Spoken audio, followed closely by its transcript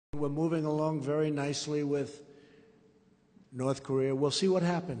We're moving along very nicely with North Korea. We'll see what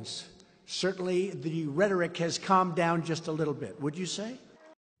happens. Certainly, the rhetoric has calmed down just a little bit, would you say?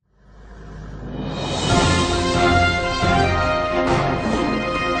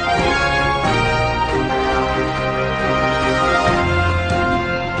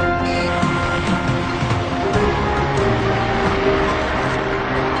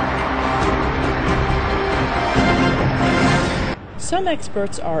 Some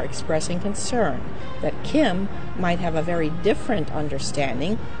experts are expressing concern that Kim might have a very different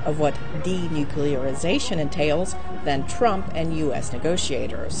understanding of what denuclearization entails than Trump and U.S.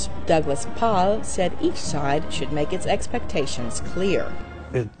 negotiators. Douglas Paul said each side should make its expectations clear.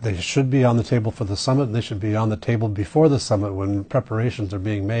 They should be on the table for the summit, and they should be on the table before the summit when preparations are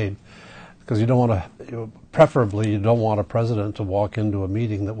being made. Because you don't want to, preferably, you don't want a president to walk into a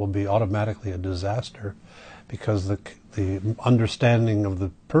meeting that will be automatically a disaster, because the understanding of the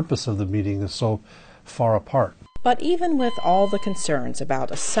purpose of the meeting is so far apart. But even with all the concerns about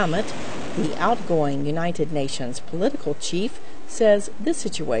a summit, the outgoing United Nations political chief says this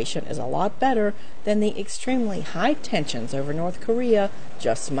situation is a lot better than the extremely high tensions over North Korea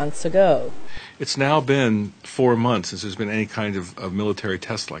just months ago. It's now been 4 months since there's been any kind of military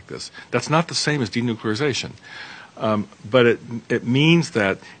test like this. That's not the same as denuclearization. But it means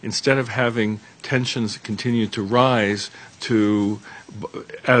that instead of having tensions continue to rise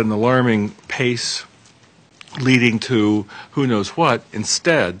at an alarming pace, leading to who knows what,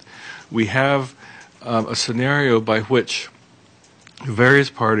 instead we have a scenario by which various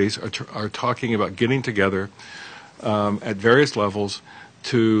parties are talking about getting together at various levels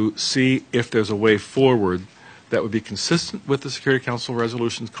to see if there's a way forward that would be consistent with the Security Council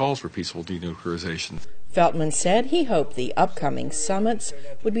resolution's calls for peaceful denuclearization. Feltman said he hoped the upcoming summits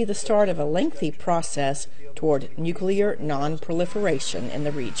would be the start of a lengthy process toward nuclear non-proliferation in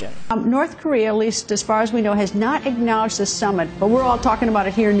the region. North Korea, at least as far as we know, has not acknowledged the summit, but we're all talking about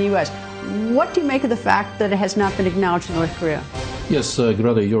it here in the U.S. What do you make of the fact that it has not been acknowledged in North Korea? Yes,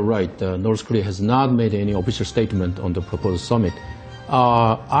 Greta, you're right. North Korea has not made any official statement on the proposed summit.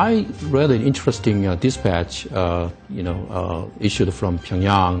 I read an interesting dispatch, issued from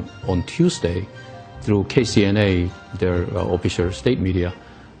Pyongyang on Tuesday through KCNA, their official state media.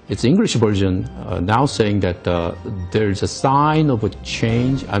 It's English version now saying that there's a sign of a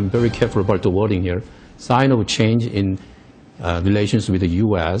change. I'm very careful about the wording here. Sign of a change in relations with the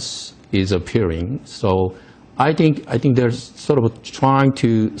U.S. is appearing. So I think they're sort of trying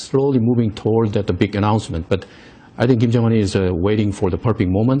to slowly moving toward that big announcement. But I think Kim Jong-un is waiting for the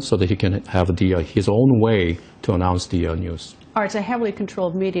perfect moment so that he can have his own way to announce the news. It's a heavily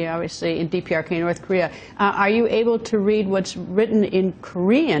controlled media, obviously, in DPRK, North Korea. Are you able to read what's written in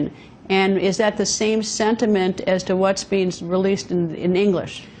Korean? And is that the same sentiment as to what's being released in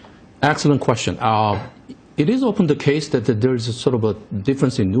English? Excellent question. It is often the case that there is a sort of a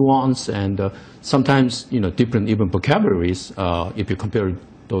difference in nuance and sometimes, different even vocabularies if you compare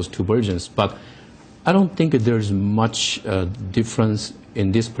those two versions. But I don't think that there's much difference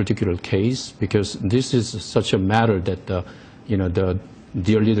in this particular case, because this is such a matter that the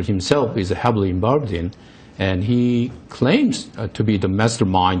dear leader himself is heavily involved in, and he claims to be the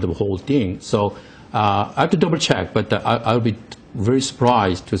mastermind of the whole thing. So I have to double check, but I'll be very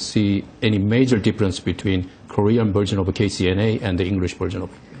surprised to see any major difference between Korean version of KCNA and the English version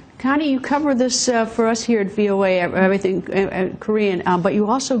of it. Connie, you cover this for us here at VOA, everything Korean, but you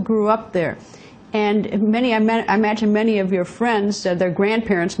also grew up there. And I imagine many of your friends, their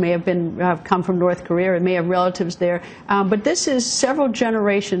grandparents may have come from North Korea, or may have relatives there. But this is several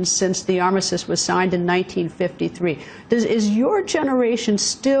generations since the armistice was signed in 1953. Is your generation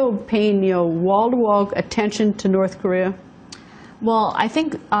still paying, wall-to-wall attention to North Korea? Well, I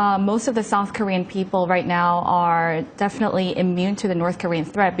think most of the South Korean people right now are definitely immune to the North Korean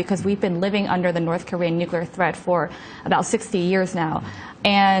threat, because we've been living under the North Korean nuclear threat for about 60 years now.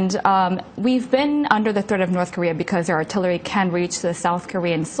 And we've been under the threat of North Korea because their artillery can reach the South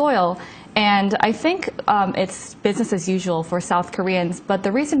Korean soil. And I think it's business as usual for South Koreans. But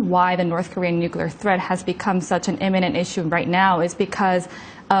the reason why the North Korean nuclear threat has become such an imminent issue right now is because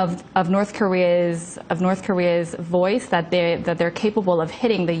of North Korea's voice that they're capable of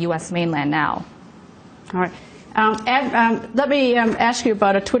hitting the U.S. mainland now. All right. Let me ask you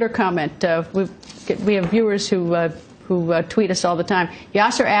about a Twitter comment. We have viewers who tweet us all the time.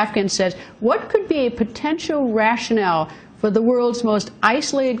 Yasser Afghan says, what could be a potential rationale for the world's most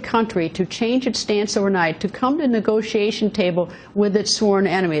isolated country to change its stance overnight, to come to a negotiation table with its sworn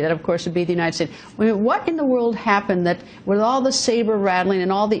enemy, that of course would be the United States. I mean, what in the world happened that with all the saber rattling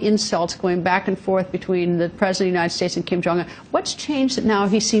and all the insults going back and forth between the President of the United States and Kim Jong-un, what's changed that now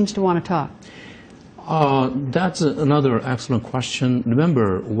he seems to want to talk? That's another excellent question.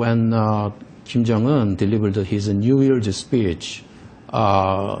 Remember when Kim Jong-un delivered his New Year's speech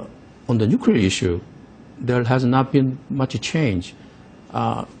on the nuclear issue, there has not been much change.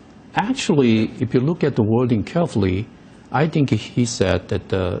 Actually, if you look at the wording carefully, I think he said that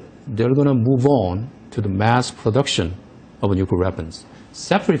they're going to move on to the mass production of nuclear weapons,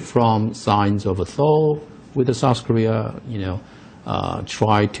 separate from signs of a thaw with the South Korea,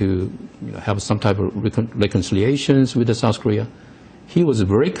 try to have some type of reconciliations with the South Korea. He was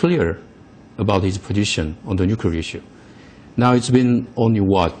very clear about his position on the nuclear issue. Now it's been only,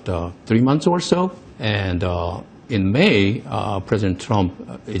 3 months or so? And in May, President Trump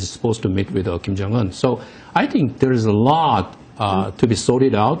is supposed to meet with Kim Jong-un. So I think there is a lot to be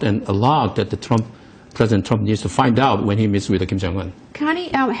sorted out and a lot that President Trump needs to find out when he meets with Kim Jong-un. Connie,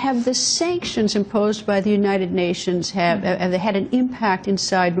 have the sanctions imposed by the United Nations, have they had an impact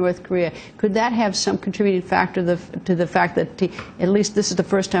inside North Korea? Could that have some contributing factor to the fact that at least this is the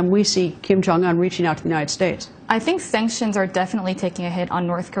first time we see Kim Jong-un reaching out to the United States? I think sanctions are definitely taking a hit on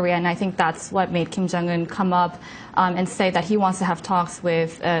North Korea, and I think that's what made Kim Jong-un come up and say that he wants to have talks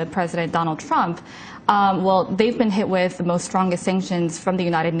with President Donald Trump. Well, they've been hit with the most strongest sanctions from the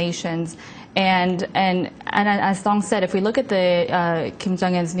United Nations. And as Dong said, if we look at the Kim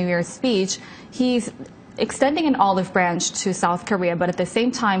Jong-un's New Year's speech, he's extending an olive branch to South Korea, but at the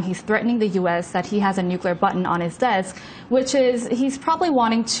same time, he's threatening the U.S. that he has a nuclear button on his desk, which is he's probably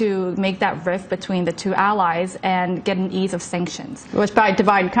wanting to make that rift between the two allies and get an ease of sanctions. Well, it's by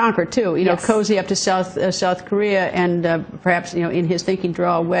divide and conquer, too. Yes. Cozy up to South Korea and perhaps, in his thinking,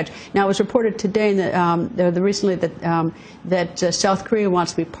 draw a wedge. Now, it was reported today that recently that South Korea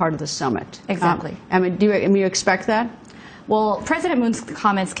wants to be part of the summit. Exactly. Do you expect that? Well, President Moon's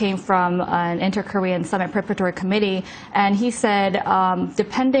comments came from an inter-Korean summit preparatory committee, and he said,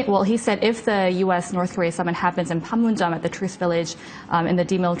 he said if the U.S.-North Korea summit happens in Panmunjom at the Truce Village in the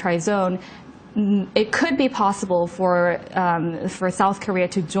demilitarized zone, it could be possible for South Korea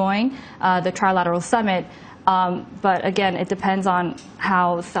to join the trilateral summit. But again, it depends on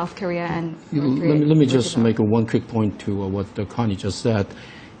how South Korea and North Korea Let me just make one quick point to what Connie just said.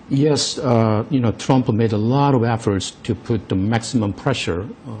 Yes, Trump made a lot of efforts to put the maximum pressure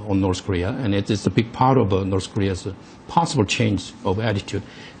on North Korea, and it is a big part of North Korea's possible change of attitude.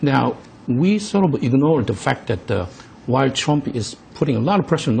 Now, we sort of ignore the fact that while Trump is putting a lot of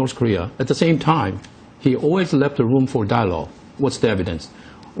pressure on North Korea, at the same time, he always left the room for dialogue. What's the evidence?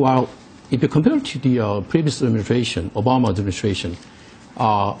 Well, if you compare to the previous administration, Obama administration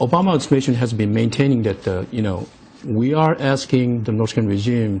has been maintaining that, we are asking the North Korean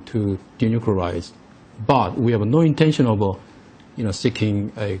regime to denuclearize, but we have no intention of,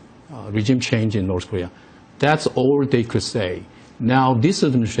 seeking a regime change in North Korea. That's all they could say. Now, this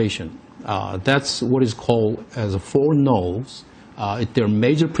administration, that's what is called as 4 no's. There are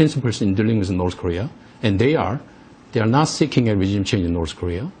major principles in dealing with North Korea, and they are not seeking a regime change in North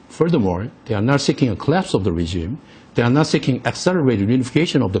Korea. Furthermore, they are not seeking a collapse of the regime. They are not seeking accelerated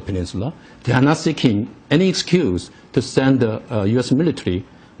reunification of the peninsula. They are not seeking any excuse to send the U.S. military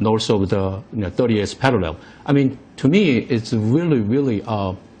north of the 30th parallel. I mean, to me, it's really, really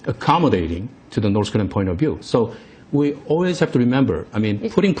accommodating to the North Korean point of view. So we always have to remember,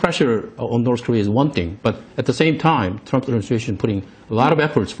 putting pressure on North Korea is one thing, but at the same time, Trump administration putting a lot of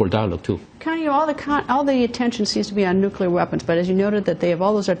efforts for dialogue too. Connie, all the attention seems to be on nuclear weapons, but as you noted that they have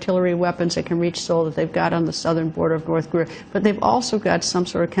all those artillery weapons that can reach Seoul that they've got on the southern border of North Korea, but they've also got some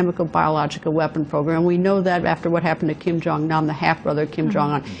sort of chemical biological weapon program. We know that after what happened to Kim Jong-nam, the half-brother Kim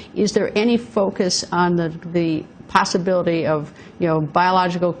Jong-un. Is there any focus on the possibility of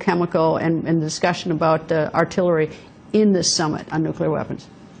biological, chemical, and discussion about artillery in this summit on nuclear weapons?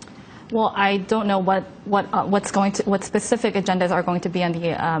 Well, I don't know what specific agendas are going to be on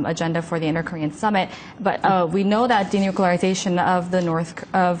the agenda for the Inter-Korean Summit, but we know that denuclearization of the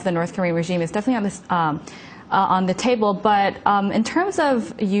North Korean regime is definitely on the table. But in terms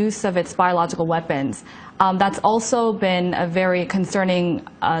of use of its biological weapons, that's also been a very concerning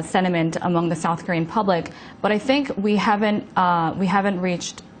sentiment among the South Korean public. But I think we haven't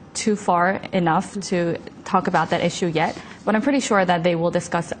reached too far enough to talk about that issue yet, but I'm pretty sure that they will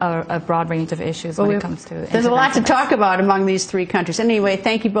discuss a broad range of issues when it comes to There's a lot to talk about among these 3 countries. Anyway,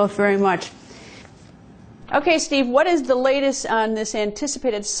 thank you both very much. Okay, Steve, what is the latest on this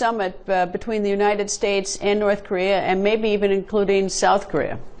anticipated summit between the United States and North Korea, and maybe even including South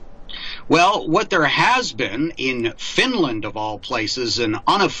Korea? Well, what there has been in Finland, of all places, an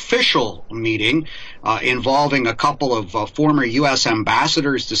unofficial meeting involving a couple of former U.S.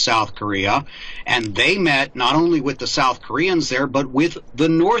 ambassadors to South Korea, and they met not only with the South Koreans there, but with the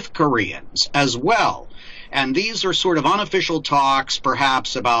North Koreans as well. And these are sort of unofficial talks,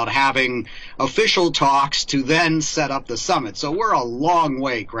 perhaps, about having official talks to then set up the summit. So we're a long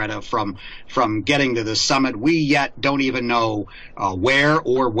way, Greta, from getting to the summit. We yet don't even know where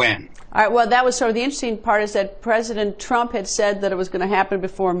or when. All right, well, that was sort of the interesting part, is that President Trump had said that it was going to happen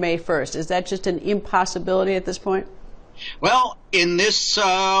before May 1st. Is that just an impossibility at this point? Well, in this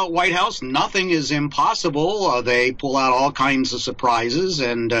White House, nothing is impossible. They pull out all kinds of surprises,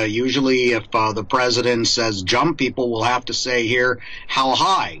 and usually if the president says jump, people will have to say here how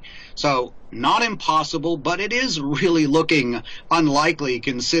high. So not impossible, but it is really looking unlikely,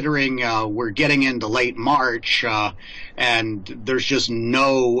 considering we're getting into late March and there's just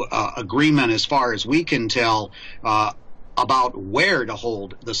no agreement, as far as we can tell, about where to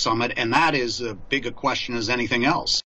hold the summit, and that is as big a question as anything else.